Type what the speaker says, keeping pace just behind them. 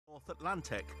South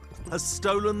Atlantic has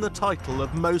stolen the title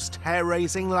of most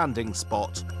hair-raising landing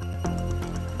spot.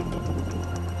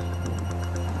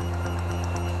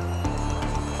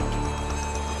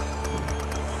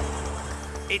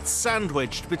 It's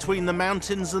sandwiched between the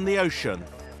mountains and the ocean,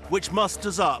 which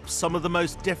musters up some of the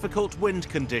most difficult wind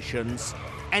conditions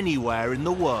anywhere in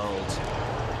the world.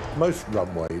 Most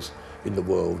runways in the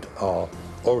world are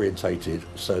orientated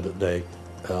so that they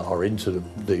are into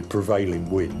the prevailing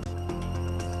wind.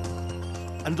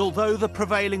 And although the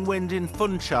prevailing wind in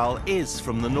Funchal is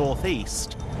from the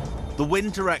northeast, the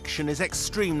wind direction is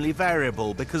extremely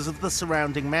variable because of the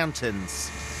surrounding mountains.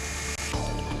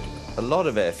 A lot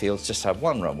of airfields just have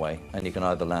one runway, and you can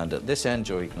either land at this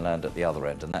end or you can land at the other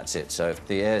end, and that's it. So if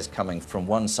the air's coming from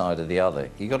one side or the other,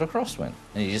 you've got a crosswind,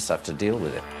 and you just have to deal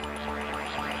with it.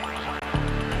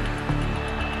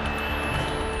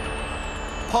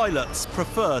 Pilots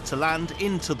prefer to land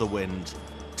into the wind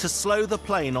to slow the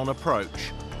plane on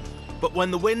approach. But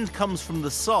when the wind comes from the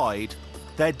side,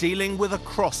 they're dealing with a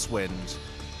crosswind.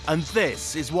 And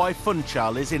this is why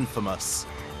Funchal is infamous.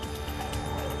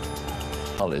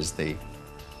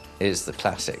 Is the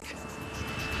classic.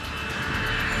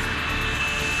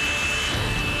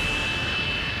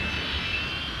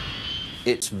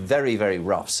 It's very, very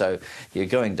rough, so you're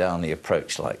going down the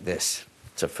approach like this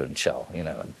to Funchal, you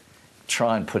know, and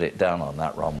try and put it down on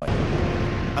that runway.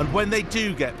 And when they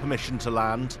do get permission to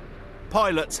land,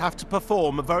 pilots have to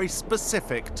perform a very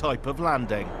specific type of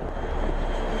landing.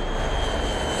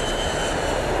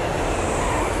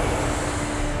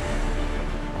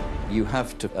 You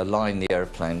have to align the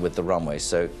airplane with the runway.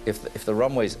 So if the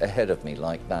runway's ahead of me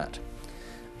like that,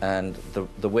 and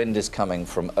the wind is coming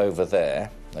from over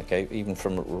there, okay, even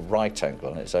from a right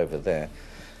angle, and it's over there,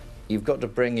 you've got to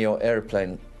bring your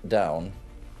airplane down,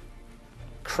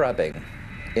 crabbing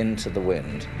into the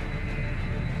wind.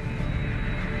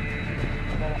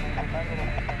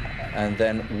 And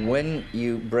then when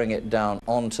you bring it down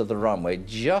onto the runway,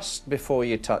 just before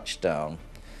you touch down,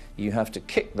 you have to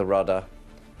kick the rudder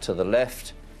to the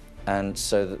left, and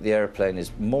so that the airplane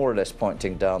is more or less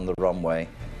pointing down the runway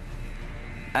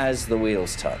as the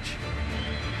wheels touch.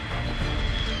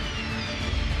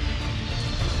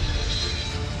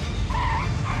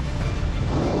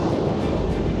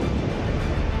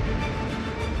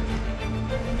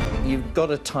 You've got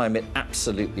to time it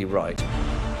absolutely right.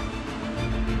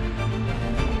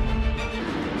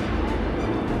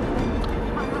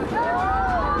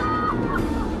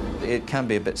 It can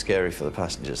be a bit scary for the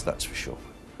passengers, that's for sure,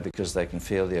 because they can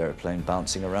feel the aeroplane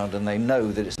bouncing around and they know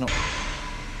that it's not.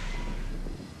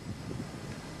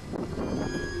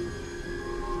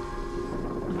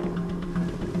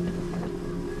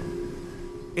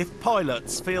 If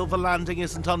pilots feel the landing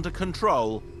isn't under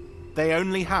control, they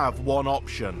only have one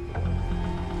option.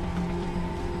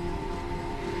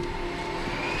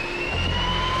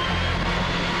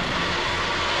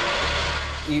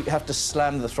 You have to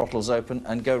slam the throttles open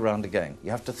and go round again.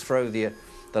 You have to throw the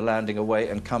landing away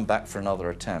and come back for another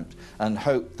attempt and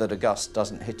hope that a gust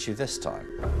doesn't hit you this time.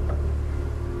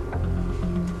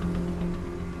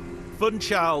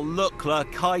 Funchal, Lukla,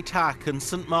 Kai Tak and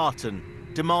St Martin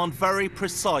demand very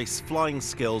precise flying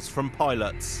skills from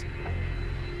pilots.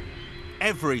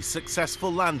 Every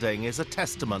successful landing is a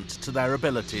testament to their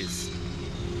abilities.